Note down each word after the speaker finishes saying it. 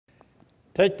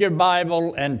Take your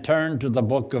Bible and turn to the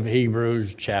book of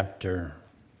Hebrews chapter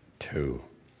 2.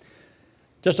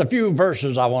 Just a few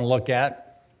verses I want to look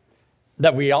at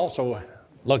that we also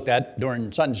looked at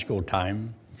during Sunday school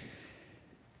time,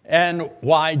 and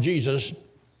why Jesus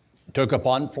took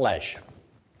upon flesh.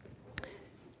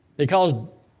 Because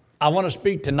I want to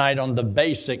speak tonight on the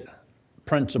basic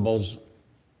principles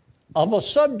of a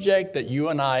subject that you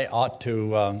and I ought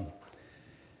to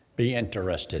be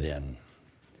interested in.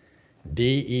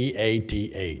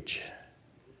 D-E-A-T-H.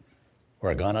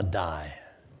 We're going to die.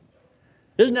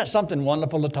 Isn't that something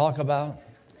wonderful to talk about?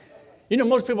 You know,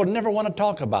 most people never want to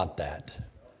talk about that.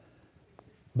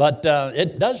 But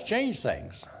it does change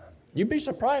things. You'd be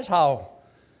surprised how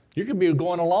you could be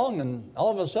going along and all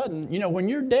of a sudden, you know, when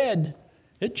you're dead,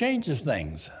 it changes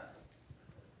things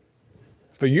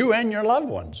for you and your loved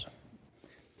ones.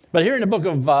 But here in the book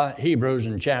of Hebrews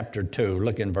in chapter 2,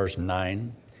 look in verse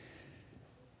 9.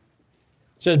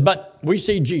 It says, but we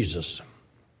see Jesus,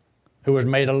 who was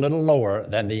made a little lower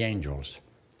than the angels.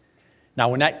 Now,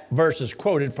 when that verse is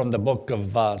quoted from the book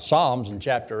of Psalms in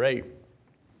chapter 8,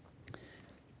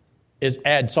 it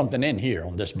adds something in here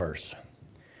on this verse.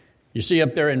 You see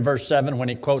up there in verse 7 when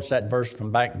he quotes that verse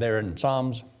from back there in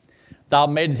Psalms, thou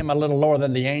made him a little lower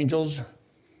than the angels,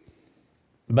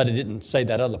 but it didn't say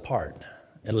that other part.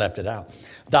 It left it out.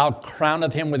 Thou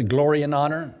crowneth him with glory and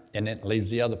honor, and it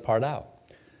leaves the other part out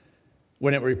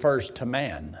when it refers to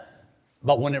man.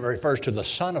 But when it refers to the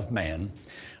Son of Man,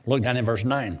 look down in verse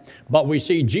 9. But we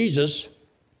see Jesus,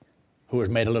 who was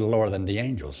made a little lower than the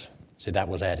angels. See, that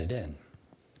was added in.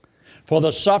 For the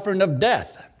suffering of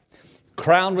death,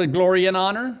 crowned with glory and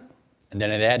honor, and then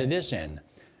it added this in,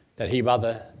 that he by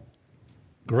the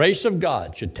grace of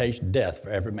God should taste death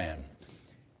for every man.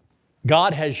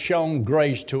 God has shown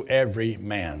grace to every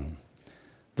man.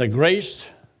 The grace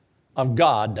of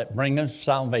God that bringeth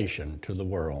salvation to the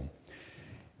world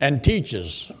and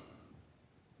teaches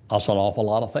us an awful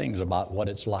lot of things about what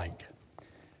it's like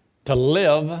to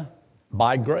live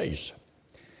by grace.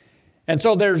 And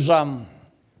so there's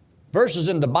verses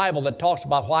in the Bible that talks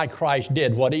about why Christ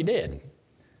did what he did,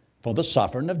 for the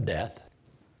suffering of death,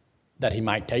 that he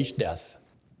might taste death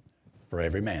for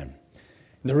every man.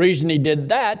 The reason he did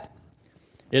that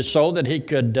is so that he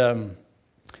could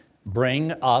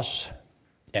bring us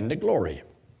into glory.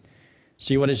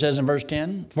 See what it says in verse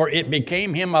 10? For it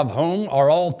became him of whom are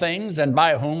all things, and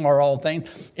by whom are all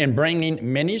things, in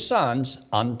bringing many sons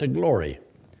unto glory.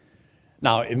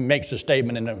 Now, it makes a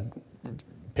statement in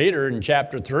Peter in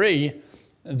chapter 3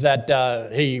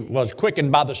 that he was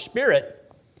quickened by the Spirit,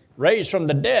 raised from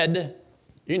the dead,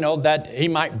 you know, that he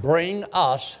might bring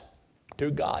us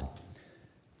to God.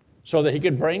 So that he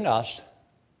could bring us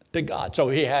to God. So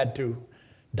he had to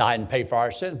die and pay for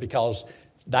our sins because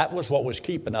that was what was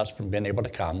keeping us from being able to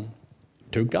come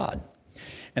to God.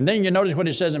 And then you notice what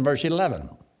he says in verse 11.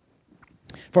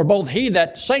 For both he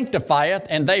that sanctifieth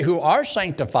and they who are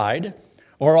sanctified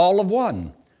are all of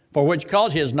one, for which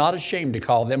cause he is not ashamed to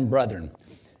call them brethren.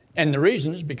 And the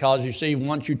reason is because, you see,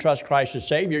 once you trust Christ as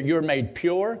Savior, you're made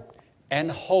pure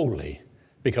and holy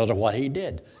because of what he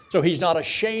did. So he's not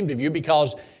ashamed of you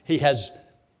because he has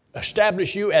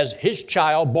established you as his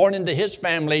child, born into his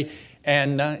family,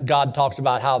 and God talks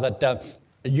about how that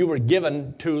you were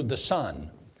given to the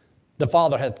Son. The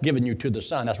Father hath given you to the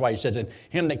Son. That's why he says, in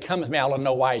him that cometh me, I will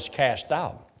know why he's cast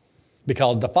out.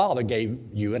 Because the Father gave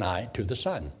you and I to the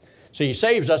Son. So he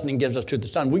saves us and he gives us to the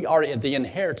Son. We are the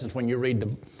inheritance when you read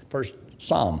the first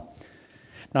Psalm.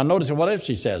 Now notice what else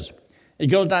he says. He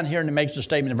goes down here and he makes a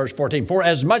statement in verse 14. For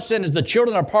as much then as the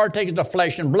children are partakers of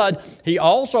flesh and blood, he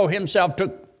also himself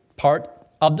took part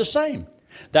of the same,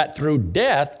 that through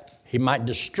death he might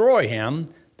destroy him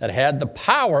that had the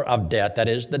power of death, that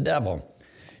is, the devil.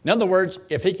 In other words,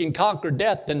 if he can conquer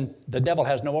death, then the devil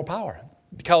has no more power.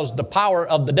 Because the power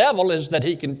of the devil is that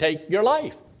he can take your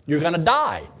life. You're going to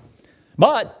die.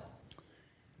 But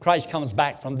Christ comes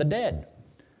back from the dead.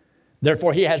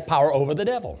 Therefore, he has power over the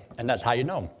devil. And that's how you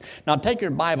know. Now, take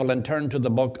your Bible and turn to the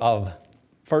book of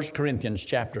 1 Corinthians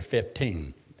chapter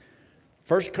 15.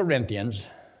 1 Corinthians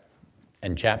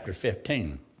and chapter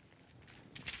 15.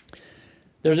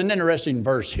 There's an interesting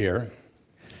verse here,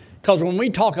 because when we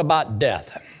talk about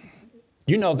death,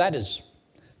 you know that is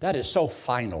so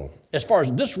final. As far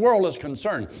as this world is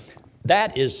concerned,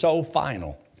 that is so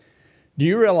final. Do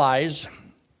you realize,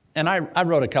 and I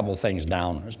wrote a couple of things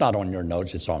down. It's not on your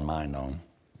notes, it's on mine though.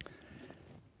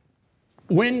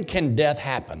 When can death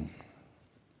happen?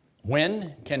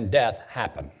 When can death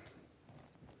happen?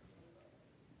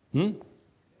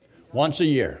 Once a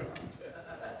year.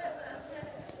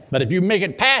 But if you make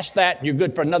it past that, you're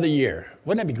good for another year.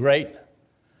 Wouldn't that be great?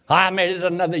 I made it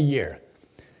another year.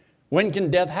 When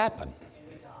can death happen?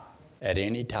 At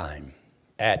any time.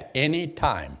 At any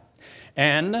time.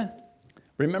 And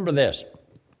remember this,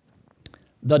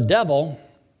 the devil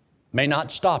may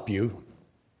not stop you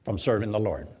from serving the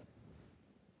Lord.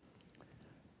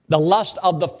 The lust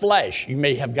of the flesh you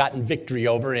may have gotten victory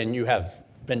over, and you have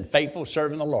been faithful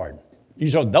serving the Lord.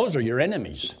 Those are your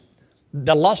enemies.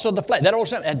 The lust of the flesh, that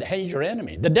also, he's your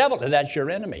enemy. The devil, that's your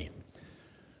enemy.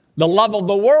 The love of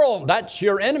the world, that's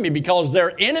your enemy, because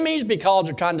they're enemies because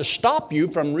they're trying to stop you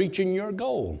from reaching your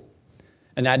goal.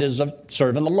 And that is of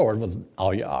serving the Lord with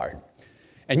all your heart.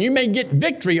 And you may get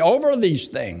victory over these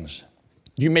things.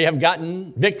 You may have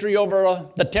gotten victory over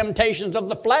the temptations of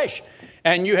the flesh,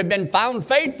 and you have been found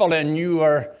faithful, and you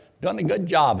are doing a good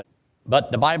job.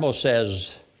 But the Bible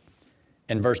says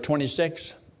in verse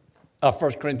 26 of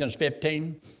 1 Corinthians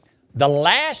 15, the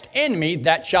last enemy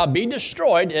that shall be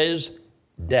destroyed is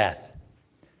death.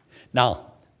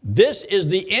 Now, this is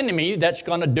the enemy that's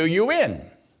going to do you in.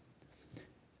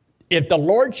 If the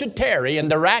Lord should tarry and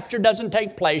the rapture doesn't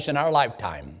take place in our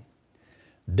lifetime,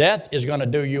 death is going to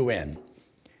do you in.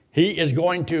 He is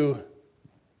going to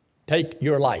take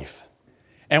your life.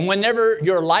 And whenever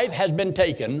your life has been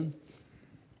taken,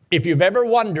 if you've ever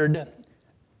wondered,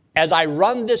 as I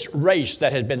run this race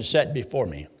that has been set before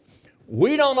me,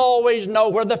 we don't always know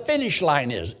where the finish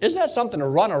line is. Isn't that something to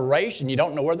run a race and you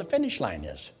don't know where the finish line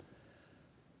is?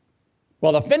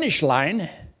 Well, the finish line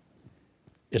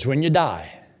is when you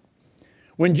die.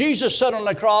 When Jesus said on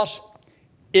the cross,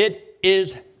 it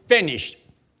is finished.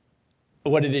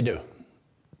 What did he do?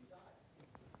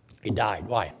 He died.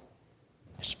 Why?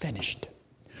 It's finished.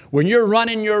 When you're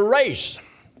running your race,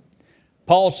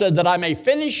 Paul said that I may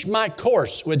finish my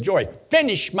course with joy.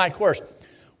 Finish my course.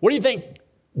 What do you think?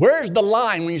 Where's the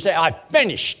line when you say, I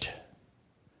finished?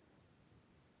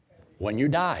 When you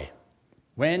die.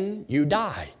 When you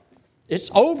die. It's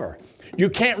over. You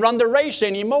can't run the race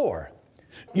anymore.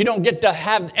 You don't get to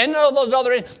have any of those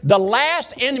other. The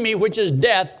last enemy, which is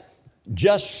death,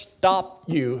 just stopped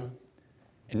you.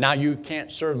 And now you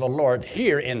can't serve the Lord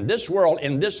here in this world,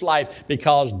 in this life,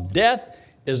 because death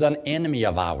is an enemy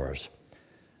of ours.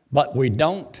 But we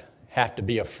don't have to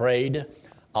be afraid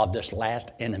of this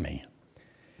last enemy.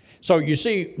 So you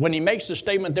see, when he makes the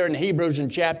statement there in Hebrews in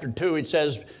chapter 2, it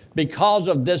says, because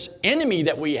of this enemy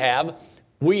that we have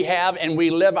and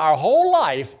we live our whole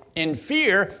life in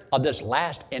fear of this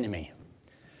last enemy.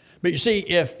 But you see,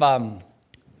 if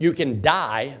you can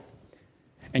die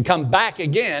and come back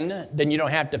again, then you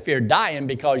don't have to fear dying,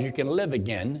 because you can live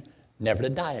again, never to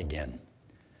die again.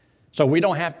 So we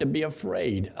don't have to be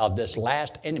afraid of this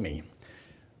last enemy.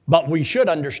 But we should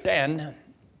understand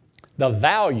the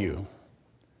value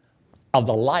of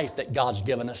the life that God's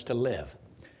given us to live,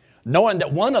 knowing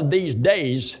that one of these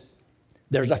days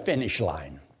there's a finish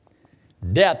line.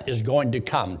 Death is going to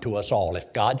come to us all.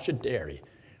 If God should tarry,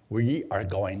 we are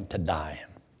going to die.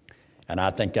 And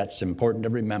I think that's important to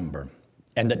remember.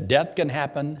 And that death can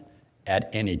happen at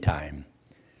any time.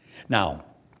 Now,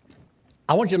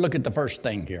 I want you to look at the first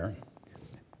thing here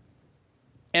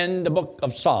in the book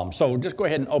of Psalms. So just go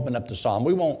ahead and open up the Psalm.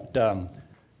 We won't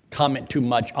comment too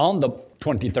much on the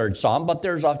 23rd Psalm, but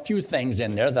there's a few things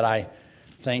in there that I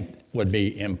think would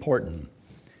be important.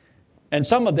 And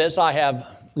some of this I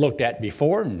have looked at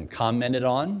before and commented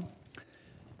on,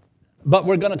 but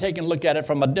we're going to take and look at it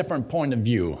from a different point of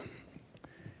view.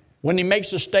 When he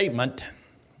makes a statement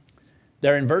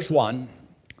there in verse 1,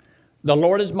 the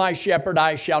Lord is my shepherd,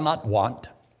 I shall not want.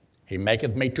 He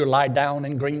maketh me to lie down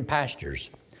in green pastures.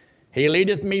 He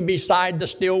leadeth me beside the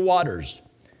still waters.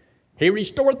 He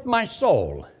restoreth my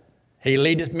soul. He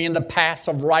leadeth me in the paths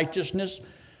of righteousness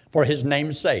for his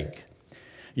name's sake.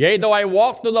 Yea, though I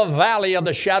walk through the valley of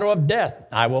the shadow of death,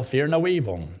 I will fear no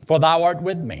evil, for thou art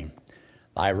with me.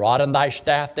 Thy rod and thy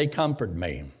staff, they comfort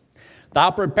me.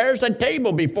 Thou preparest a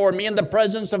table before me in the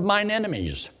presence of mine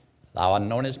enemies. Thou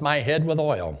anointest my head with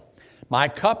oil. My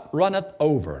cup runneth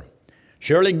over.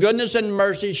 Surely goodness and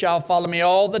mercy shall follow me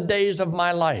all the days of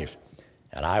my life,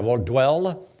 and I will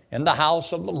dwell in the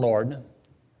house of the Lord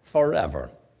forever.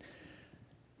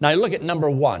 Now look at number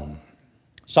 1,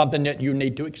 something that you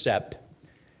need to accept,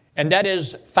 and that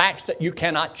is facts that you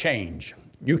cannot change.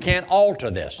 You can't alter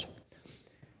this.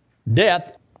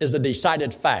 Death is a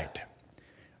decided fact.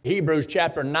 Hebrews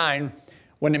chapter 9,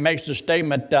 when it makes the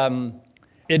statement,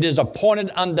 it is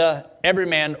appointed unto every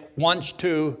man once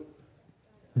to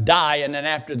die, and then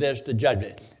after this, the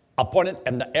judgment. Appointed,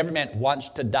 and every man wants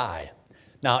to die.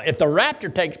 Now, if the rapture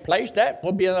takes place, that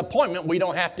will be an appointment we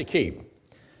don't have to keep.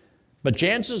 But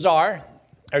chances are,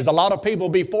 there's a lot of people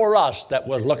before us that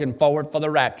was looking forward for the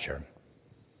rapture.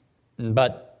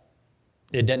 But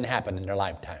It didn't happen in their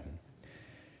lifetime.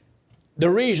 The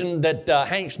reason that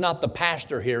Hank's not the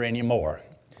pastor here anymore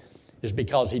is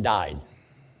because he died.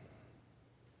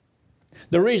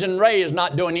 The reason Ray is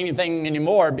not doing anything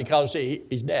anymore because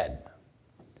he's dead.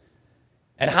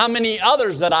 And how many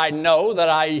others that I know, that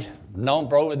I've known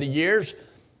for over the years,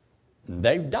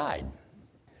 they've died.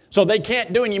 So they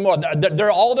can't do anymore.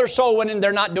 They're all their soul winning,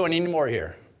 they're not doing anymore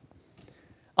here.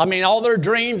 I mean, all their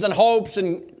dreams and hopes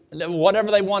and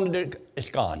whatever they wanted to do, it's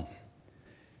gone.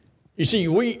 You see,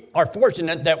 we are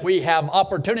fortunate that we have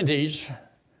opportunities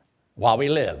while we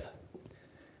live.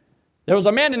 There was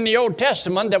a man in the Old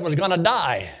Testament that was going to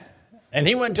die. And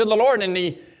he went to the Lord and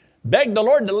he begged the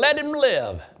Lord to let him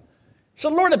live. He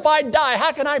said, Lord, if I die,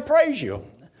 how can I praise you?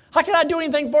 How can I do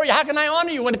anything for you? How can I honor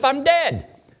you if I'm dead?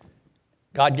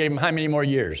 God gave him how many more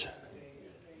years?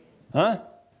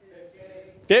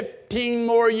 15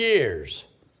 more years.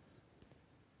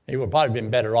 He would probably been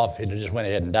better off if he just went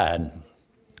ahead and died.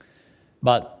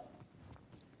 But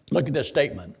look at this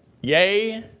statement.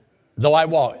 Yea, though I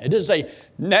walk. It doesn't say,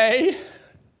 nay.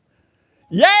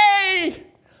 Yea,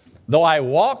 though I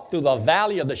walk through the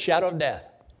valley of the shadow of death.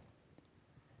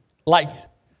 Like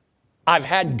I've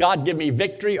had God give me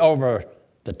victory over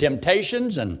the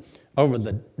temptations and over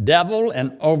the devil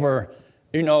and over,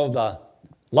 the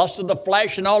lust of the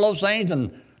flesh and all those things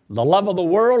and the love of the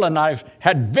world. And I've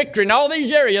had victory in all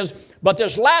these areas. But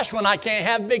this last one I can't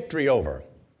have victory over.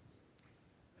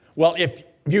 Well, if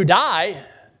you die,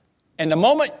 and the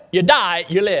moment you die,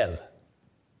 you live.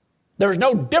 There's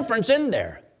no difference in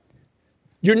there.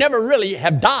 You never really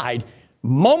have died.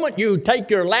 Moment you take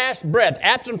your last breath,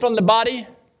 absent from the body,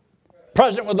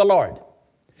 present with the Lord.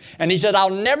 And he said, I'll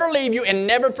never leave you and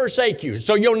never forsake you.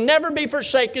 So you'll never be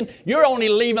forsaken. You're only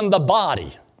leaving the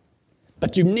body.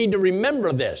 But you need to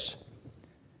remember this.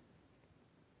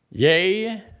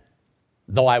 Yea,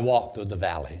 though I walk through the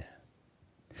valley.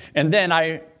 And then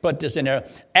I put this in there.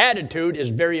 Attitude is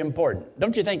very important.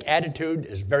 Don't you think attitude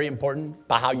is very important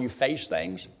by how you face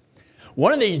things?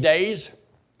 One of these days,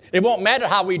 it won't matter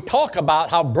how we talk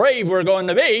about how brave we're going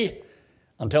to be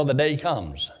until the day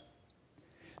comes.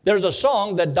 There's a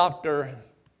song that Dr.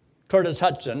 Curtis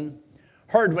Hudson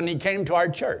heard when he came to our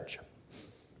church.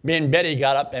 Me and Betty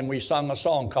got up and we sung a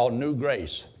song called New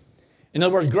Grace. In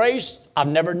other words, grace I've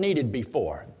never needed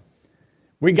before.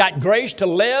 We got grace to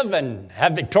live and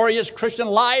have victorious Christian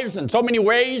lives in so many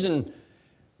ways.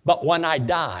 But when I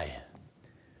die,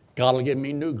 God will give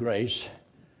me new grace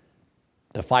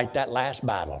to fight that last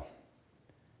battle.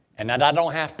 And that I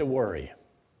don't have to worry.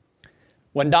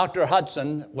 When Dr.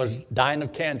 Hudson was dying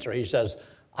of cancer, he says,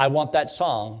 I want that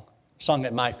song sung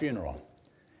at my funeral.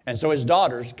 And so his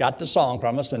daughters got the song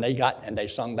from us, and they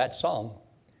sung that song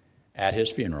at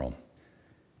his funeral.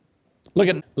 Look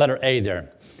at letter A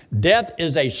there. Death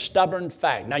is a stubborn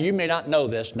fact. Now, you may not know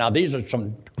this. Now, these are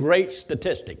some great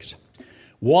statistics.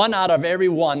 1 out of every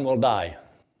 1 will die.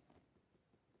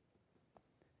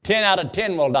 10 out of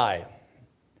 10 will die.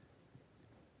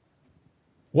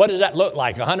 What does that look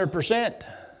like, 100%?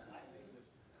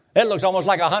 It looks almost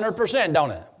like 100%,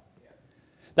 don't it?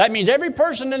 That means every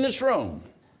person in this room,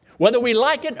 whether we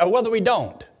like it or whether we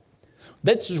don't.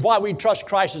 This is why we trust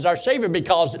Christ as our Savior,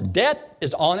 because death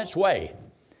is on its way.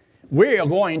 We are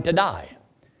going to die.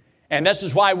 And this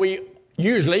is why we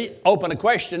usually open a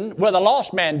question with a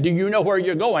lost man. Do you know where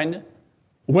you're going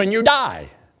when you die?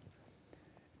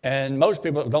 And most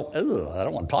people go, I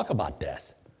don't want to talk about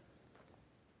death.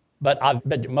 But I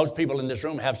bet most people in this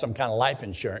room have some kind of life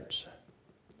insurance.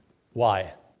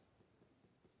 Why?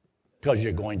 Because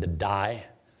you're going to die,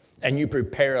 and you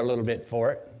prepare a little bit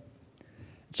for it.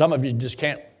 Some of you just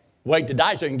can't wait to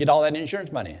die so you can get all that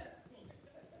insurance money.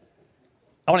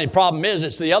 Only problem is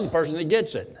it's the other person that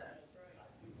gets it.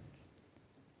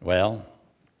 Well,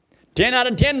 10 out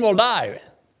of 10 will die.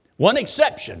 One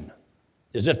exception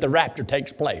is if the rapture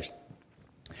takes place.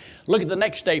 Look at the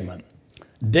next statement.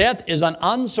 Death is an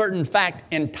uncertain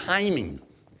fact in timing.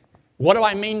 What do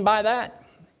I mean by that?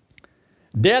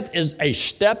 Death is a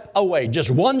step away,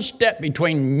 just one step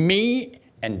between me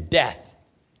and death.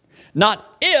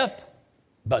 Not if,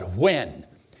 but when.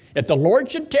 If the Lord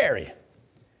should tarry,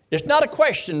 it's not a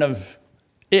question of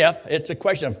if, it's a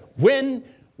question of when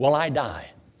will I die?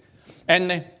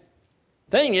 And the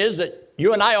thing is that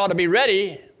you and I ought to be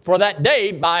ready for that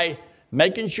day by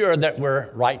making sure that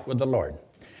we're right with the Lord.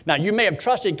 Now, you may have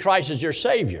trusted Christ as your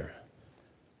Savior.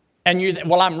 And you think,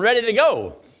 well, I'm ready to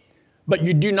go. But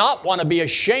you do not want to be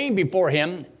ashamed before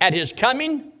Him at His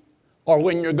coming or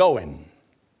when you're going.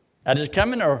 At His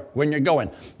coming or when you're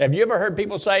going. Have you ever heard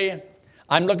people say,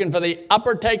 I'm looking for the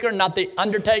upper taker, not the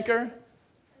undertaker?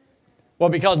 Well,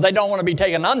 because they don't want to be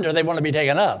taken under, they want to be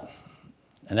taken up.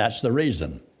 And that's the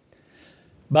reason.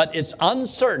 But it's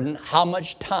uncertain how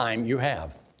much time you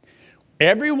have.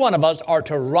 Every one of us are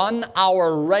to run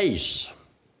our race.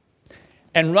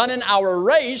 And running our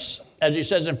race, as he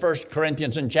says in 1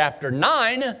 Corinthians in chapter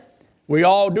 9, we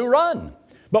all do run.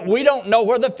 But we don't know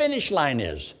where the finish line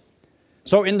is.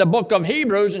 So in the book of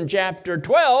Hebrews in chapter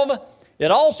 12,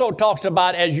 it also talks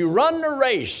about as you run the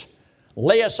race,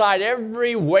 lay aside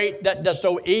every weight that does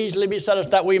so easily beset us,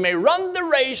 that we may run the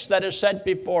race that is set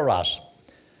before us.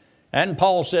 And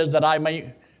Paul says that I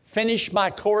may finish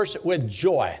my course with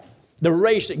joy, the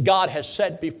race that God has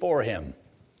set before him.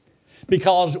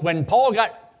 Because when Paul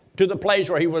got to the place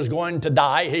where he was going to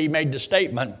die, he made the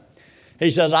statement.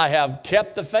 He says, I have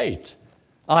kept the faith.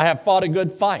 I have fought a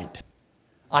good fight.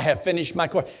 I have finished my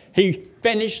course. He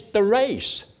finished the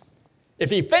race. If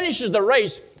he finishes the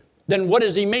race, then what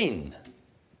does he mean?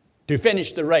 To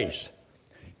finish the race.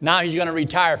 Now he's going to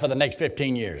retire for the next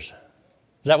 15 years. Is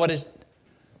that what it's?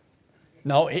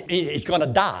 No, he's going to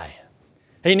die.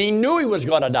 And he knew he was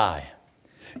going to die.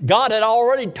 God had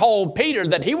already told Peter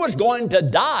that he was going to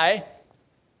die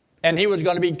and he was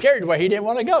going to be carried where he didn't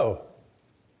want to go.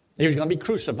 He was going to be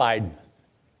crucified.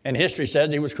 And history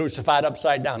says he was crucified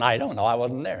upside down. I don't know. I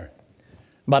wasn't there.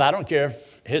 But I don't care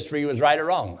if history was right or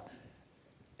wrong.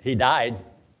 He died.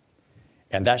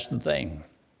 And that's the thing.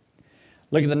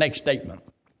 Look at the next statement.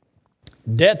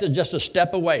 Death is just a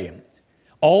step away.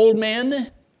 Old men,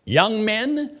 young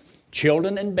men,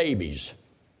 children, and babies,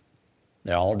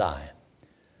 they all die.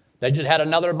 They just had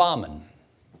another bombing.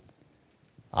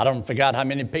 I don't forget how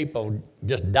many people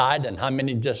just died and how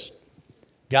many just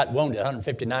got wounded.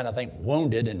 159, I think,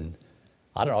 wounded, and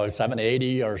I don't know, 70,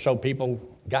 80 or so people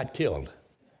got killed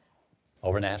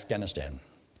over in Afghanistan.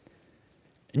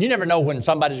 And you never know when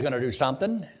somebody's going to do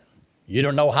something. You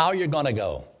don't know how you're going to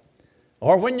go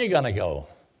or when you're going to go.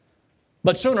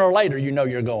 But sooner or later, you know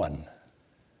you're going.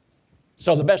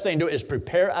 So the best thing to do is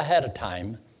prepare ahead of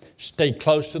time, stay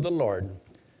close to the Lord.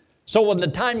 So when the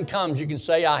time comes, you can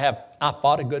say, I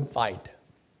fought a good fight.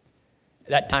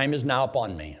 That time is now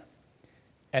upon me.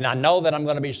 And I know that I'm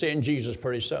going to be seeing Jesus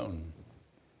pretty soon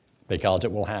because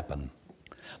it will happen.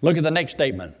 Look at the next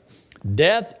statement.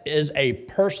 Death is a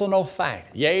personal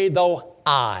fact. Yea, though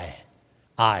I,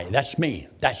 that's me,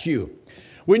 that's you.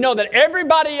 We know that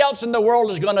everybody else in the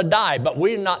world is going to die, but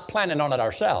we're not planning on it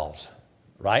ourselves,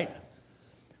 right?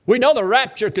 We know the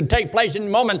rapture could take place in a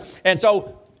moment, and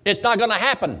so it's not going to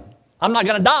happen. I'm not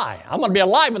going to die. I'm going to be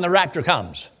alive when the rapture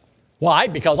comes. Why?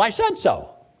 Because I said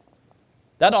so.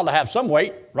 That ought to have some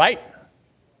weight, right?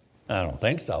 I don't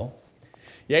think so.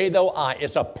 Yea, though I,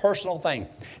 it's a personal thing.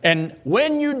 And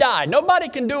when you die, nobody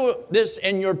can do this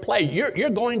in your place.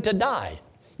 You're going to die.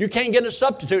 You can't get a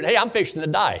substitute. Hey, I'm fixing to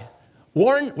die.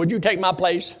 Warren, would you take my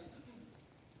place?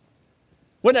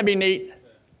 Wouldn't that be neat?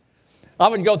 I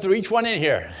would go through each one in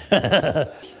here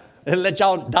and let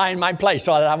y'all die in my place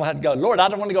so that I won't have to go. Lord, I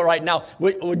don't want to go right now.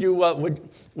 Would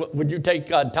you take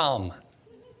Tom?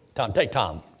 Tom, take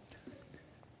Tom.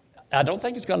 I don't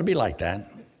think it's going to be like that.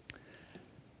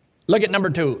 Look at number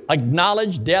 2.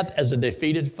 Acknowledge death as a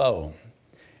defeated foe.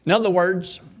 In other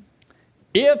words,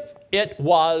 if it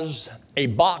was a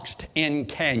boxed-in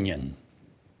canyon,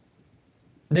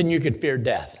 then you could fear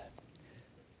death.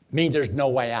 Means there's no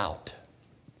way out.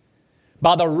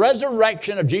 By the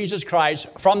resurrection of Jesus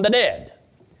Christ from the dead,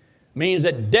 means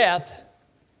that death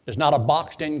is not a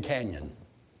boxed-in canyon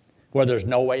where there's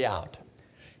no way out.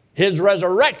 His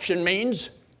resurrection means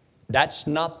that's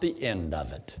not the end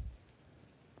of it.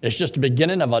 It's just the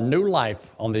beginning of a new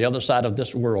life on the other side of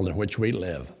this world in which we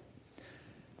live.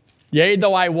 Yea,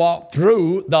 though I walk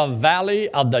through the valley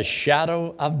of the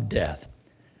shadow of death,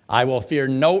 I will fear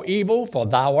no evil, for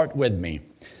thou art with me.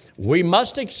 We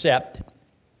must accept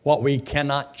what we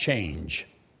cannot change.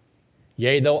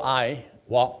 Yea, though I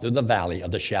walk through the valley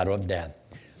of the shadow of death.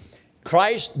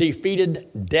 Christ defeated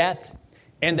death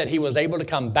in that he was able to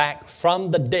come back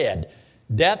from the dead.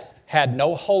 Death had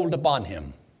no hold upon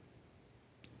him,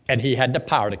 and he had the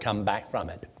power to come back from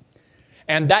it.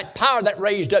 And that power that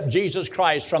raised up Jesus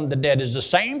Christ from the dead is the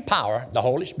same power, the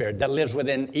Holy Spirit, that lives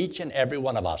within each and every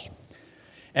one of us.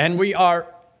 And we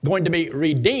are going to be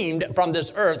redeemed from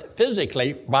this earth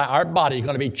physically by our bodies,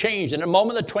 going to be changed in a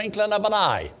moment, the twinkling of an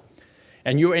eye.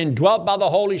 And you're indwelt by the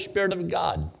Holy Spirit of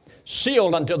God,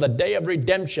 sealed until the day of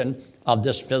redemption of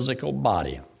this physical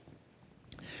body.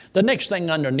 The next thing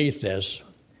underneath this,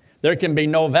 there can be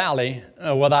no valley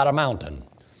without a mountain.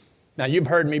 Now, you've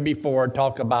heard me before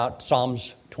talk about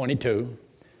Psalms 22,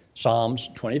 Psalms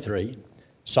 23,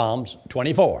 Psalms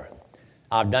 24.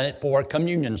 I've done it for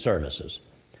communion services.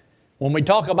 When we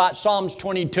talk about Psalms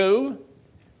 22,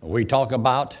 we talk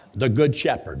about the Good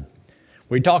Shepherd.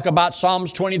 We talk about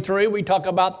Psalms 23, we talk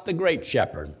about the Great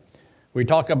Shepherd. We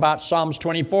talk about Psalms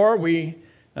 24, we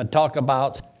talk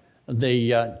about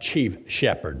the Chief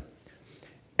Shepherd.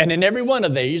 And in every one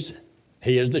of these,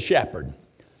 he is the shepherd.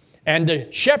 And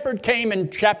the shepherd came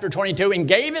in chapter 22 and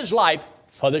gave his life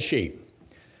for the sheep.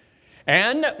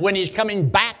 And when he's coming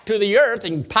back to the earth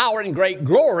in power and great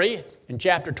glory, in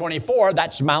chapter 24,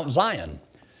 that's Mount Zion.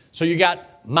 So you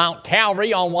got Mount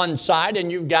Calvary on one side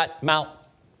and you've got Mount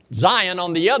Zion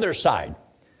on the other side.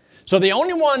 So the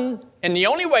only one and the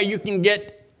only way you can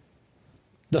get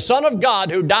the Son of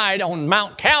God who died on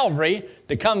Mount Calvary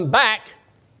to come back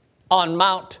on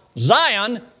Mount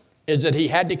Zion is that he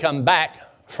had to come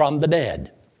back from the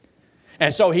dead.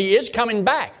 And so he is coming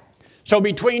back. So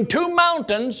between two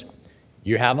mountains,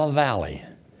 you have a valley.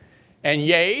 And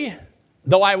yea,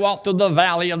 though I walk through the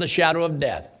valley of the shadow of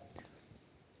death,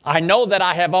 I know that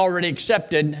I have already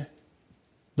accepted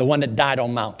the one that died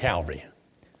on Mount Calvary.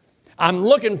 I'm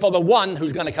looking for the one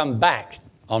who's going to come back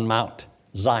on Mount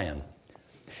Zion.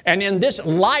 And in this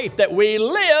life that we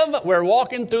live, we're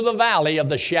walking through the valley of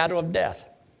the shadow of death.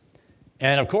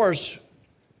 And of course,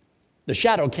 the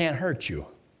shadow can't hurt you.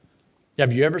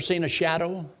 Have you ever seen a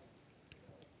shadow?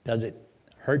 Does it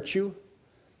hurt you?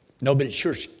 No, but it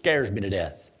sure scares me to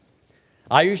death.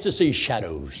 I used to see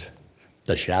shadows.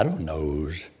 The shadow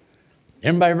knows.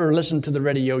 Anybody ever listened to the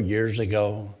radio years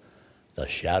ago? The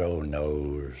shadow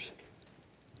knows.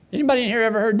 Anybody in here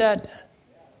ever heard that?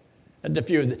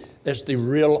 That's the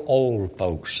real old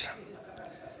folks.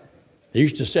 They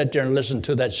used to sit there and listen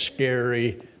to that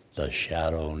scary, the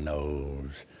shadow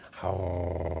knows,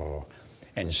 oh,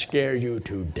 and scare you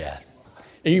to death.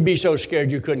 And you'd be so scared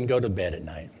you couldn't go to bed at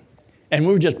night. And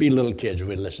we would just be little kids,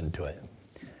 we'd listen to it.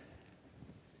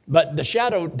 But the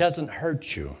shadow doesn't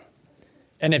hurt you.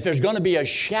 And if there's going to be a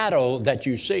shadow that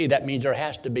you see, that means there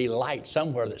has to be light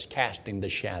somewhere that's casting the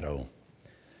shadow.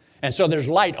 And so there's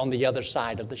light on the other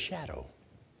side of the shadow.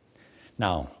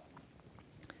 Now,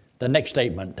 the next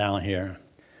statement down here.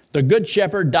 The good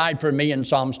shepherd died for me in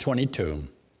Psalms 22.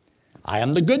 I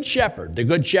am the good shepherd. The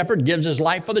good shepherd gives his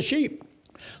life for the sheep.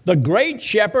 The great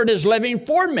shepherd is living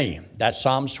for me. That's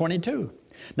Psalms 22.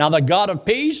 Now the God of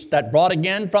peace that brought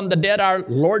again from the dead our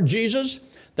Lord Jesus,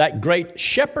 that great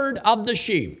shepherd of the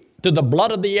sheep, to the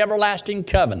blood of the everlasting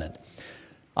covenant.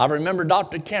 I remember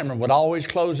Dr. Cameron would always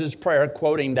close his prayer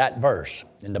quoting that verse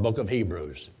in the book of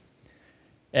Hebrews.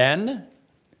 And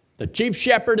the chief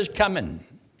shepherd is coming.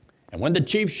 And when the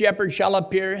chief shepherd shall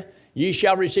appear, ye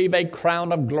shall receive a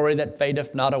crown of glory that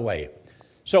fadeth not away.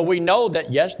 So we know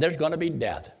that, yes, there's going to be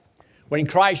death. When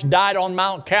Christ died on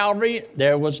Mount Calvary,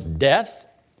 there was death.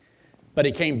 But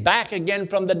he came back again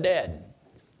from the dead,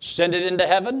 ascended into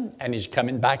heaven, and he's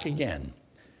coming back again.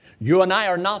 You and I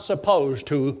are not supposed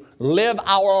to live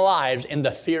our lives in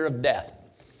the fear of death.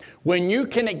 When you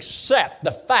can accept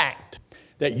the fact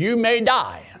that you may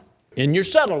die, and you're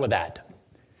settled with that,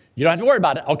 you don't have to worry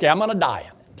about it. Okay, I'm going to die.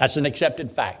 That's an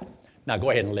accepted fact. Now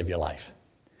go ahead and live your life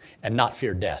and not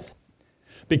fear death.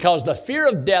 Because the fear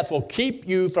of death will keep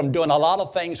you from doing a lot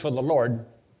of things for the Lord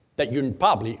that you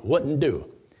probably wouldn't do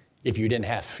if you didn't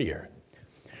have fear.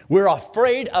 We're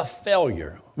afraid of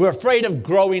failure. We're afraid of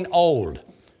growing old.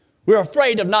 We're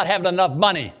afraid of not having enough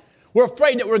money. We're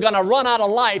afraid that we're going to run out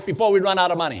of life before we run out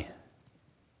of money.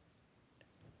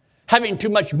 Having too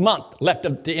much month left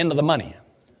at the end of the money.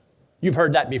 You've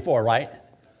heard that before, right?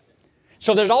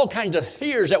 So there's all kinds of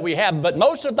fears that we have, but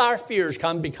most of our fears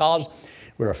come because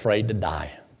we're afraid to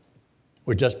die.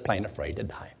 We're just plain afraid to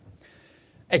die.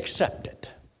 Accept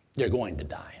it. You're going to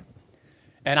die.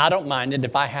 And I don't mind it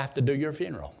if I have to do your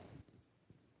funeral.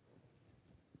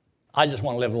 I just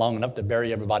want to live long enough to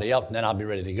bury everybody else, and then I'll be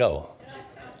ready to go.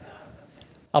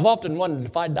 I've often wondered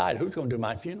if I died, who's going to do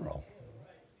my funeral?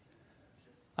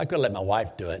 I could let my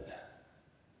wife do it.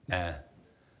 Nah.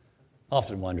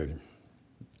 Often wondered.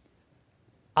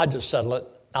 I'll just settle it.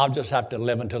 I'll just have to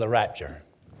live until the rapture.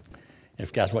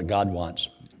 If that's what God wants,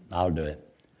 I'll do it.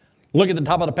 Look at the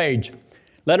top of the page.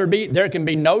 There can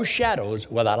be no shadows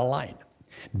without a light.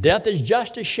 Death is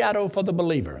just a shadow for the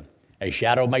believer. A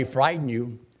shadow may frighten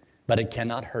you, but it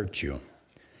cannot hurt you.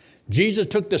 Jesus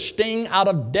took the sting out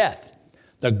of death,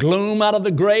 the gloom out of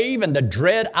the grave, and the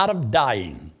dread out of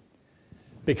dying.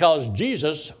 Because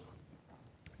Jesus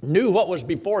knew what was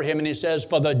before him, and he says,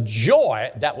 for the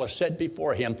joy that was set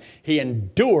before him, he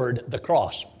endured the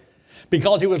cross.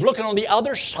 Because he was looking on the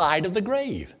other side of the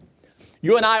grave.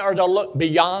 You and I are to look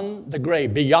beyond the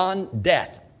grave, beyond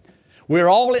death. We're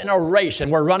all in a race,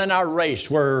 and we're running our race.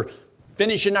 We're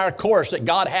finishing our course that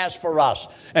God has for us.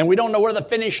 And we don't know where the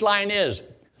finish line is.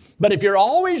 But if you're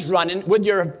always running with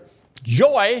your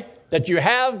joy that you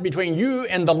have between you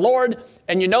and the Lord,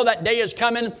 and you know that day is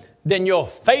coming, then you'll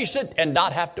face it and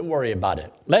not have to worry about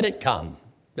it. Let it come.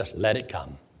 Just let it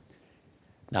come.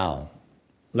 Now,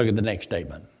 look at the next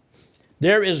statement.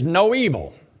 There is no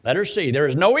evil. Letter C, there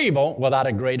is no evil without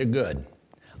a greater good.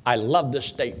 I love this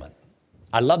statement.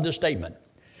 I love this statement.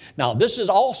 Now, this is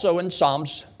also in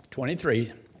Psalms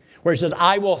 23, where it says,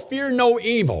 I will fear no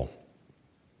evil.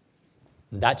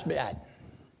 That's bad.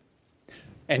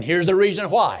 And here's the reason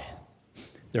why.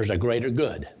 There's a greater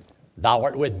good. Thou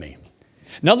art with me.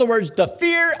 In other words, the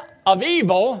fear of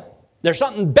evil, there's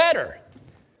something better,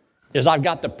 is I've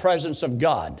got the presence of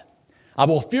God. I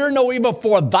will fear no evil,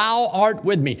 for thou art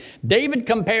with me. David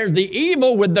compares the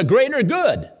evil with the greater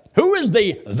good. Who is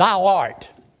the thou art?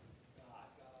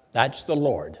 That's the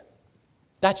Lord.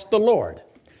 That's the Lord.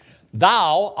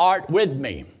 Thou art with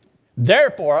me.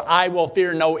 Therefore, I will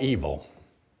fear no evil.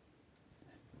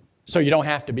 So you don't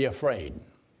have to be afraid.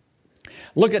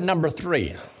 Look at number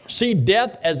 3. See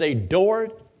death as a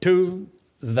door to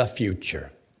the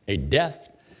future. A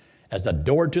death as a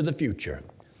door to the future.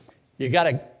 You got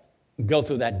to go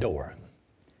through that door.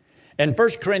 In 1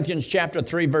 Corinthians chapter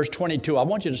 3, verse 22, I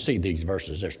want you to see these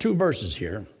verses. There's 2 verses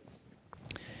here.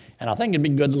 And I think it'd be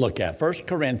good to look at. 1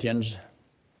 Corinthians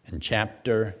in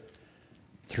chapter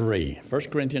 3. 1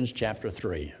 Corinthians chapter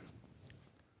 3.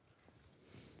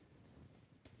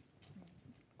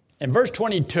 In verse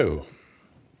 22,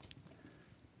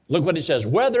 look what he says.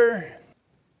 Whether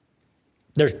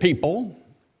there's people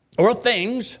or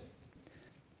things,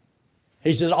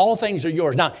 he says, all things are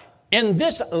yours. Now, in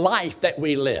this life that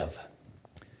we live,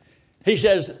 he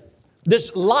says,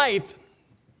 this life,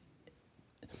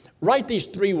 write these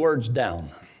 3 words down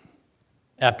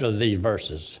after these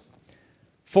verses.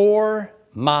 For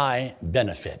my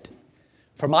benefit.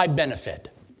 For my benefit.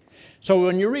 So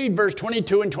when you read verse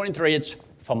 22 and 23, it's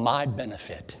for my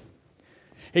benefit.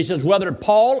 He says, whether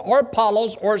Paul or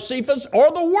Apollos or Cephas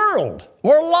or the world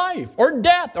or life or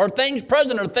death or things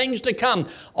present or things to come,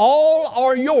 all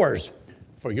are yours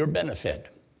for your benefit.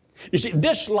 You see,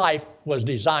 this life was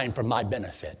designed for my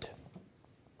benefit.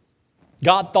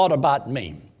 God thought about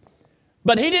me.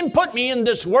 But he didn't put me in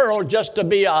this world just to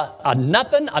be a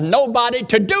nothing, a nobody,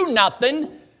 to do nothing,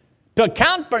 to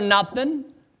account for nothing.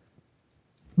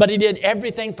 But he did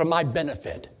everything for my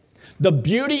benefit. The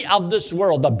beauty of this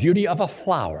world, the beauty of a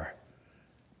flower,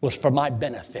 was for my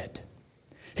benefit.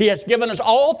 He has given us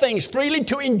all things freely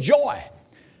to enjoy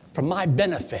for my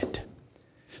benefit.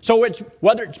 So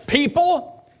whether it's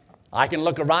people, I can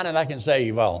look around and I can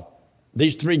say, well,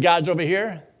 these 3 guys over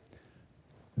here,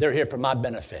 they're here for my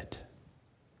benefit.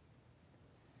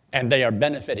 And they are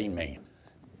benefiting me.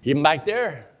 Even back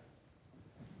there,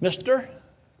 Mister,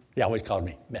 he always calls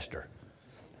me Mister.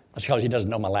 That's because he doesn't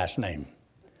know my last name.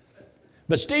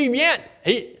 But Steve Yent,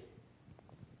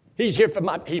 he's here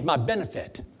he's my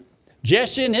benefit.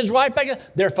 Jesse and his wife back there,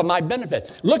 they're for my benefit.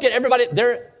 Look at everybody,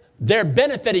 they're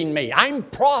benefiting me. I'm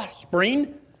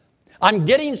prospering. I'm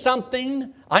getting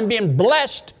something. I'm being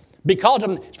blessed because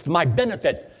of it's for my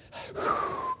benefit.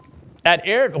 That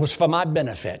air was for my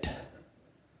benefit.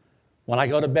 When I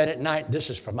go to bed at night, this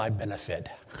is for my benefit.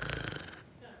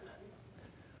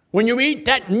 When you eat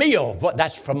that meal,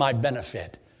 that's for my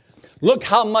benefit. Look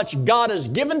how much God has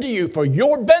given to you for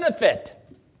your benefit.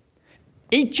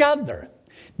 Each other.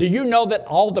 Do you know that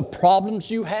all the problems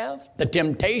you have, the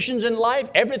temptations in life,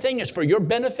 everything is for your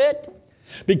benefit?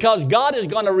 Because God is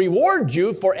going to reward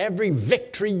you for every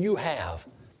victory you have.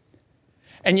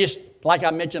 And like I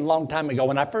mentioned a long time ago,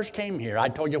 when I first came here, I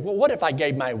told you, well, what if I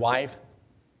gave my wife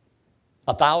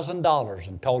 $1,000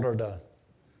 and told her to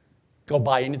go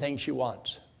buy anything she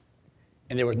wants?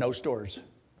 And there was no stores.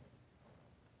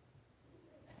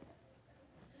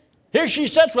 Here she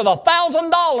sits with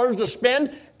 $1,000 to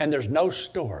spend, and there's no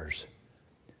stores.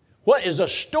 What is a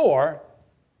store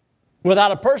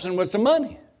without a person with some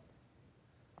money?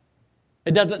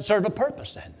 It doesn't serve a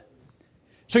purpose then.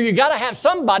 So you got to have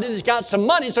somebody that's got some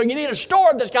money, so you need a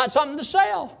store that's got something to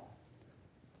sell.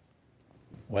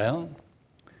 Well,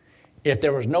 if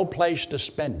there was no place to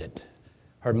spend it,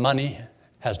 her money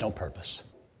has no purpose.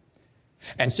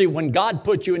 And see, when God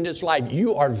put you in this life,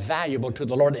 you are valuable to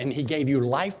the Lord, and He gave you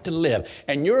life to live.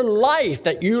 And your life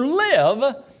that you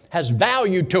live has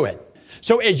value to it.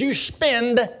 So as you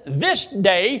spend this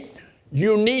day,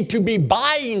 you need to be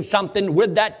buying something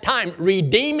with that time,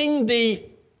 redeeming the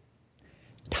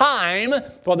time,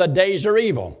 for the days are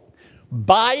evil.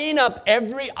 Buying up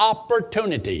every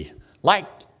opportunity. Like,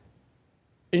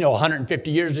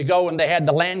 150 years ago when they had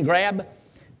the land grab,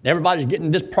 Everybody's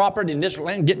getting this property and this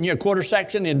land, getting you a quarter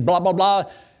section and blah, blah, blah.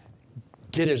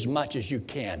 Get as much as you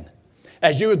can.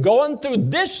 As you're going through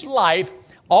this life,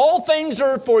 all things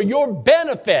are for your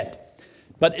benefit.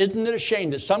 But isn't it a shame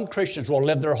that some Christians will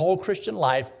live their whole Christian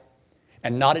life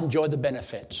and not enjoy the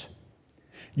benefits?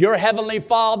 Your Heavenly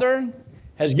Father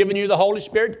has given you the Holy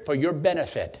Spirit for your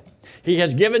benefit. He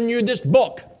has given you this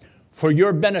book for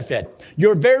your benefit.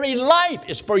 Your very life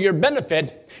is for your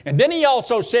benefit. And then he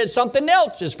also says something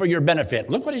else is for your benefit.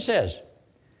 Look what he says.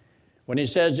 When he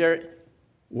says there,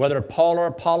 whether Paul or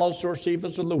Apollos or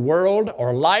Cephas or the world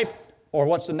or life, or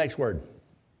what's the next word?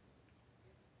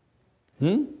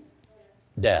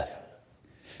 Death.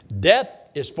 Death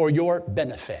is for your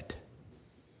benefit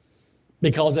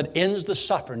because it ends the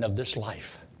suffering of this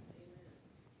life.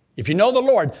 If you know the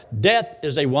Lord, death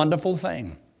is a wonderful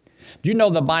thing. Do you know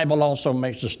the Bible also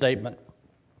makes a statement?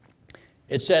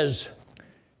 It says,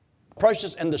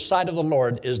 precious in the sight of the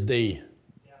Lord is the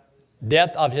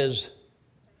death of his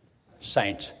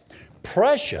saints.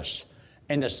 Precious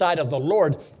in the sight of the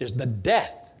Lord is the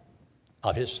death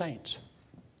of his saints.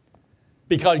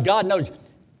 Because God knows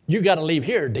you got to leave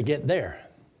here to get there.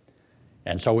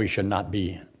 And so we should not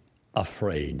be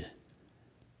afraid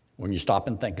when you stop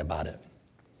and think about it.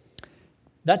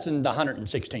 That's in the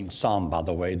 116th Psalm, by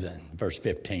the way, verse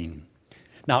 15.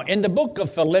 Now, in the book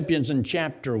of Philippians in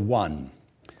chapter 1,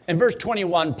 in verse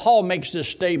 21, Paul makes this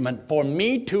statement, for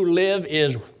me to live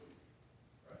is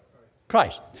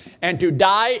Christ, and to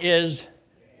die is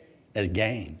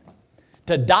gain.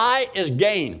 To die is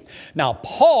gain. Now,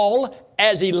 Paul,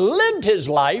 as he lived his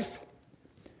life,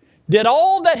 did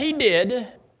all that he did,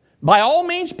 by all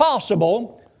means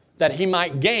possible, that he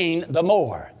might gain the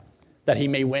more, that he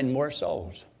may win more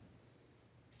souls.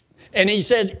 And he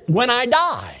says, when I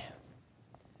die,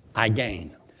 I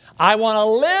gain. I want to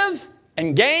live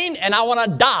and gain, and I want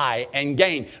to die and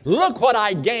gain. Look what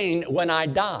I gain when I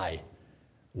die.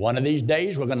 One of these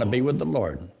days, we're going to be with the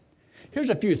Lord. Here's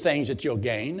a few things that you'll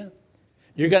gain.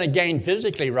 You're going to gain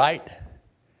physically, right?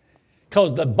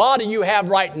 Because the body you have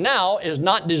right now is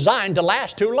not designed to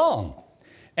last too long.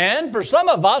 And for some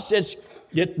of us,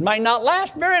 it may not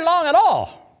last very long at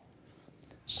all.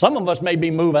 Some of us may be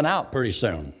moving out pretty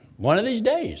soon. One of these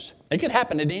days. It could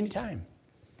happen at any time.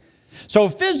 So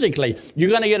physically, you're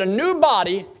going to get a new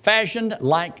body fashioned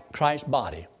like Christ's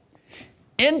body.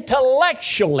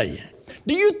 Intellectually,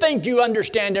 do you think you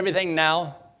understand everything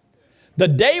now? The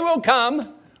day will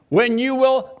come when you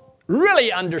will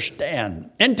really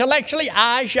understand. Intellectually,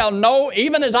 I shall know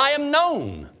even as I am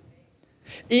known.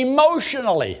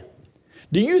 Emotionally,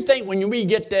 do you think when we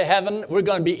get to heaven, we're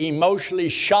going to be emotionally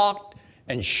shocked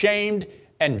and shamed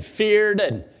and feared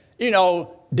and,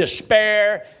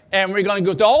 despair, and we're going to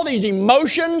go through all these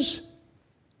emotions?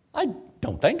 I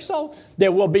don't think so.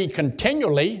 There will be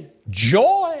continually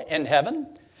joy in heaven.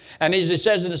 And as it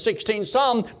says in the 16th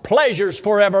Psalm, pleasures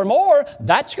forevermore.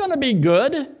 That's going to be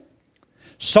good.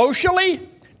 Socially,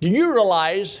 do you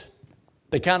realize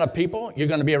the kind of people you're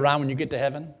going to be around when you get to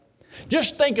heaven?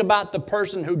 Just think about the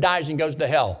person who dies and goes to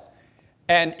hell.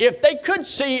 And if they could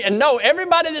see and know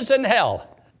everybody that's in hell,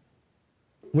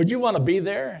 would you want to be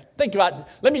there? Think about it.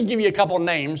 Let me give you a couple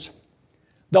names,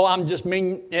 though I'm just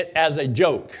meaning it as a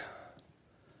joke.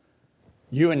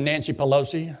 You and Nancy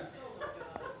Pelosi,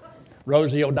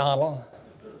 Rosie O'Donnell.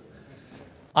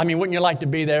 I mean, wouldn't you like to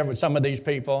be there with some of these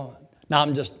people? Now,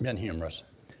 I'm just being humorous.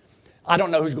 I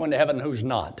don't know who's going to heaven and who's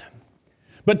not.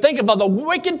 But think of all the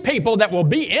wicked people that will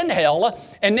be in hell,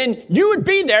 and then you would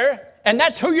be there, and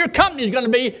that's who your company is going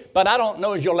to be. But I don't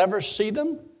know if you'll ever see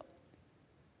them.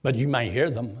 But you may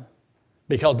hear them,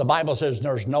 because the Bible says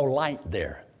there's no light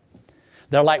there.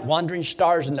 They're like wandering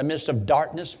stars in the midst of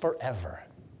darkness forever.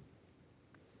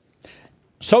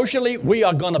 Socially, we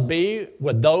are going to be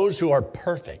with those who are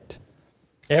perfect.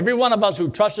 Every one of us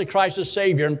who trusted Christ as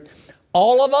Savior,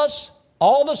 all of us,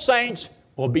 all the saints,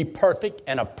 will be perfect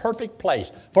in a perfect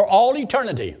place for all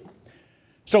eternity.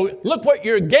 So look what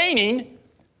you're gaining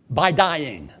by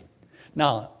dying.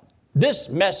 Now, this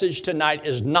message tonight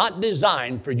is not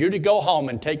designed for you to go home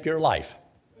and take your life.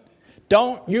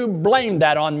 Don't you blame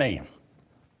that on me.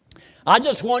 I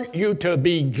just want you to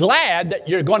be glad that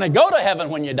you're going to go to heaven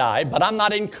when you die, but I'm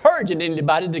not encouraging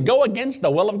anybody to go against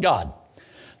the will of God.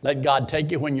 Let God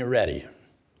take you when you're ready.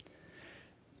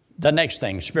 The next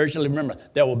thing, spiritually, remember,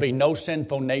 there will be no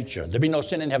sinful nature. There'll be no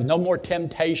sin in heaven, no more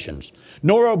temptations,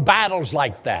 nor battles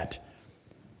like that.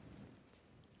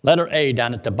 Letter A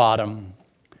down at the bottom.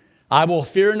 I will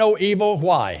fear no evil.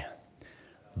 Why?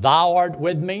 Thou art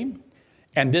with me.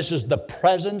 And this is the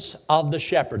presence of the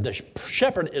shepherd. The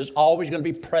shepherd is always going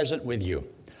to be present with you.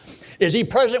 Is he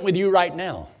present with you right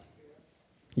now?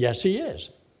 Yes, He is.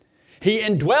 He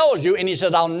indwells you, and He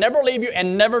says, I'll never leave you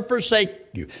and never forsake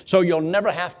you. So you'll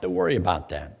never have to worry about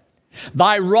that.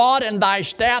 Thy rod and thy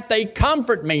staff, they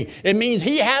comfort me. It means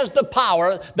He has the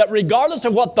power that regardless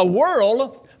of what the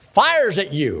world fires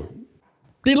at you,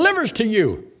 delivers to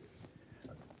you,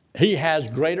 He has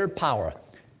greater power.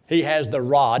 He has the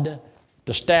rod,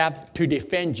 the staff to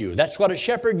defend you. That's what a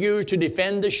shepherd used to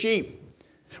defend the sheep.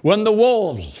 When the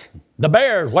wolves, the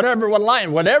bears,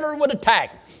 whatever would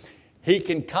attack, He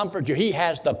can comfort you. He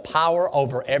has the power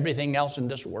over everything else in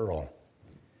this world.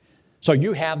 So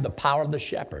you have the power of the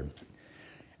shepherd.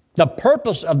 The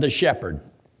purpose of the shepherd,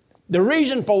 the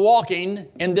reason for walking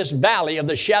in this valley of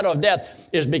the shadow of death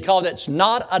is because it's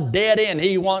not a dead end.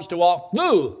 He wants to walk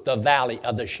through the valley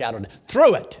of the shadow of death,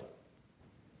 through it.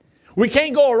 We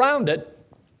can't go around it.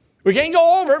 We can't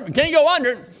go over it. We can't go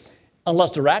under it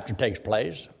unless the rapture takes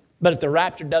place. But if the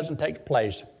rapture doesn't take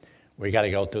place, we got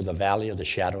to go through the valley of the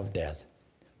shadow of death,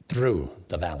 through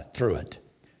the valley, through it.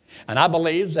 And I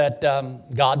believe that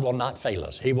God will not fail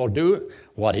us. He will do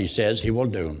what He says He will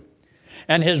do.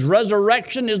 And His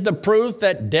resurrection is the proof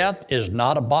that death is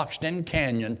not a boxed-in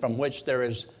canyon from which there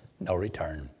is no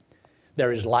return.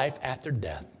 There is life after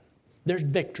death. There's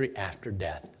victory after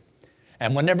death.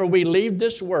 And whenever we leave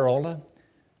this world,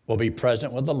 we'll be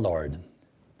present with the Lord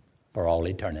for all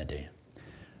eternity.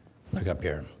 Look up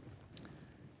here.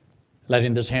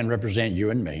 Letting this hand represent you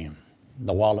and me.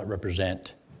 The wallet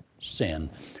represent sin.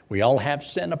 We all have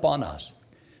sin upon us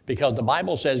because the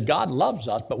Bible says God loves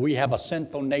us, but we have a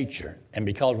sinful nature. And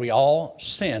because we all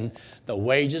sin, the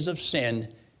wages of sin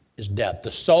is death.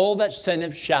 The soul that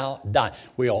sinneth shall die.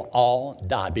 We'll all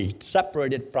die, be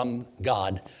separated from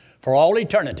God for all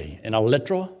eternity in a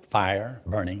literal fire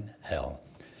burning hell.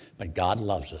 But God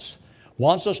loves us,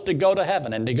 wants us to go to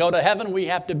heaven. And to go to heaven, we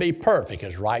have to be perfect,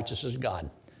 as righteous as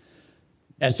God.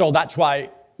 And so that's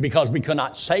why, because we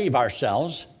cannot save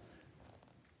ourselves,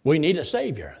 we need a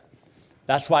Savior.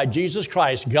 That's why Jesus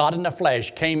Christ, God in the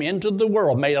flesh, came into the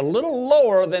world, made a little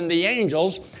lower than the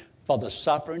angels for the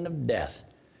suffering of death,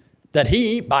 that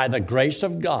He, by the grace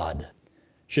of God,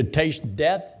 should taste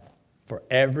death for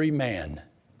every man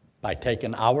by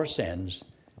taking our sins,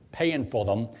 paying for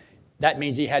them. That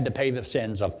means He had to pay the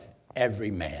sins of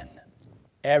every man.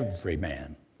 Every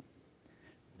man.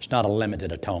 It's not a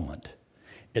limited atonement.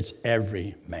 It's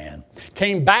every man.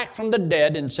 Came back from the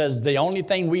dead and says the only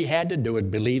thing we had to do is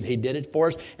believe He did it for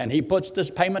us, and He puts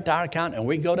this payment to our account, and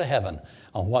we go to heaven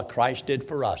on what Christ did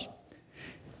for us.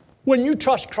 When you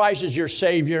trust Christ as your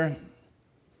Savior,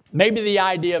 maybe the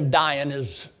idea of dying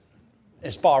is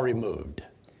far removed.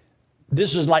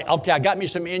 This is like, okay, I got me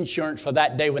some insurance for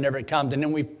that day whenever it comes, and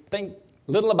then we think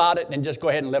little about it and just go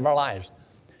ahead and live our lives.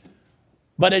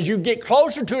 But as you get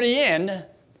closer to the end,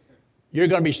 you're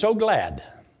going to be so glad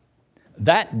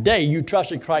that day you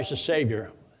trusted Christ as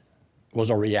Savior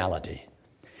was a reality.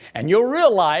 And you'll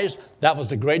realize that was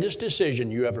the greatest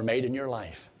decision you ever made in your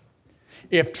life.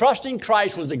 If trusting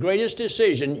Christ was the greatest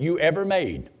decision you ever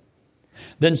made,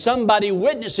 then somebody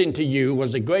witnessing to you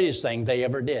was the greatest thing they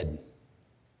ever did.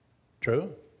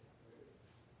 True?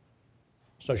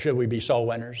 So should we be soul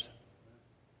winners?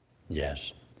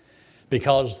 Yes.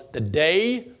 Because the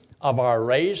day of our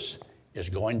race is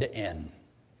going to end.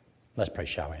 Let's pray,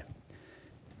 shall we?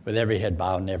 With every head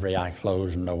bowed and every eye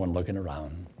closed and no one looking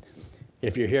around.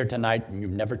 If you're here tonight and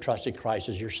you've never trusted Christ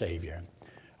as your Savior,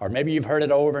 or maybe you've heard it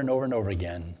over and over and over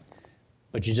again,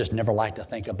 but you just never like to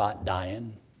think about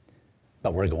dying,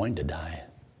 but we're going to die.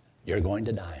 You're going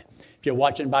to die. If you're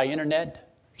watching by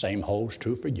internet, same holds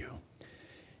true for you.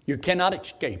 You cannot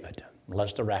escape it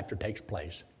unless the rapture takes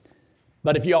place.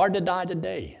 But if you are to die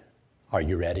today, are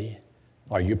you ready?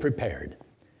 Are you prepared?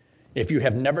 If you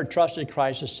have never trusted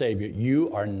Christ as Savior,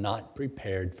 you are not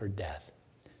prepared for death.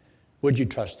 Would you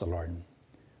trust the Lord?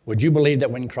 Would you believe that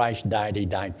when Christ died, He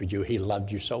died for you? He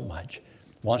loved you so much,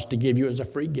 wants to give you as a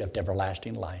free gift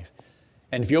everlasting life.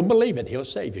 And if you'll believe it, He'll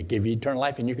save you, give you eternal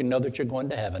life, and you can know that you're going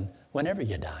to heaven whenever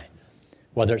you die.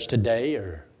 Whether it's today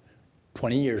or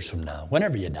 20 years from now,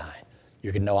 whenever you die,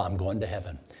 you can know I'm going to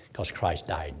heaven because Christ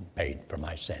died and paid for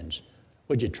my sins.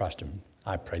 Would you trust Him?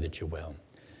 I pray that you will.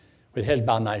 With heads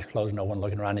bowed and eyes closed, no one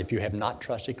looking around, if you have not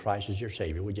trusted Christ as your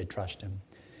Savior, would you trust Him?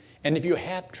 And if you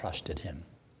have trusted Him,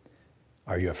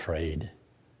 are you afraid?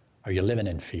 Are you living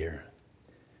in fear?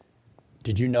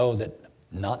 Did you know that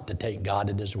not to take God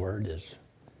at His word is,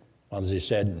 well, as He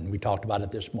said, and we talked about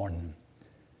it this morning,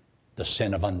 the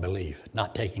sin of unbelief,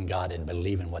 not taking God and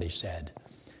believing what He said.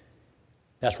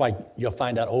 That's why you'll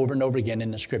find out over and over again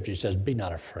in the Scripture, He says, be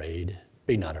not afraid,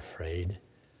 be not afraid,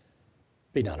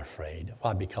 be not afraid.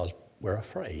 Why? Because we're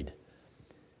afraid.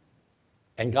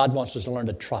 And God wants us to learn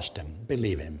to trust Him,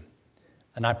 believe Him.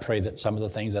 And I pray that some of the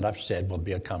things that I've said will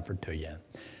be a comfort to you.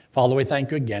 Father, we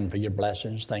thank you again for your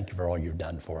blessings. Thank you for all you've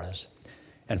done for us.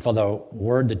 And for the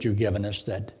word that you've given us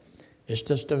that is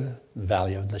just a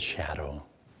valley of the shadow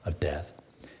of death.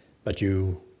 But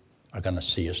you are going to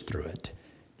see us through it.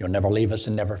 You'll never leave us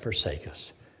and never forsake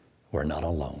us. We're not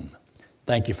alone.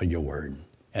 Thank you for your word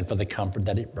and for the comfort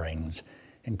that it brings.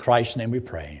 In Christ's name we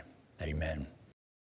pray. Amen.